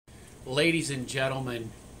Ladies and gentlemen,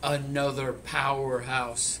 another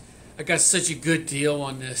Powerhouse. I got such a good deal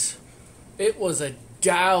on this. It was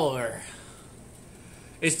 $1.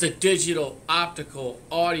 It's the digital optical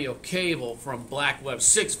audio cable from Blackweb,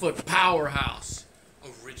 6-foot Powerhouse.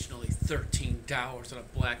 Originally $13 on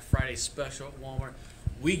a Black Friday special at Walmart.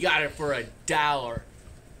 We got it for $1.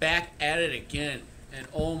 Back at it again, and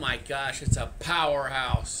oh my gosh, it's a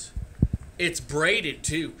Powerhouse. It's braided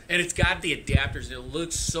too, and it's got the adapters. It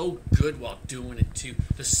looks so good while doing it too.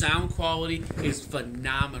 The sound quality is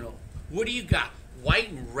phenomenal. What do you got? White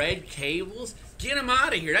and red cables? Get them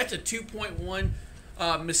out of here. That's a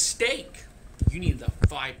 2.1 mistake. You need the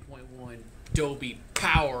 5.1 Dolby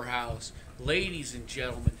Powerhouse. Ladies and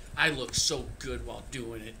gentlemen, I look so good while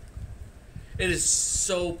doing it. It is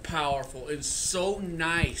so powerful. It's so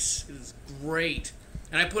nice. It is great.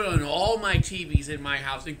 And I put it on all my TVs in my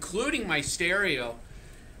house, including my stereo.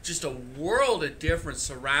 Just a world of different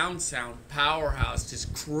surround sound. Powerhouse.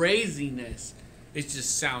 Just craziness. It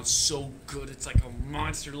just sounds so good. It's like a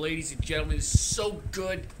monster, ladies and gentlemen. It's so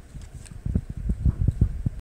good.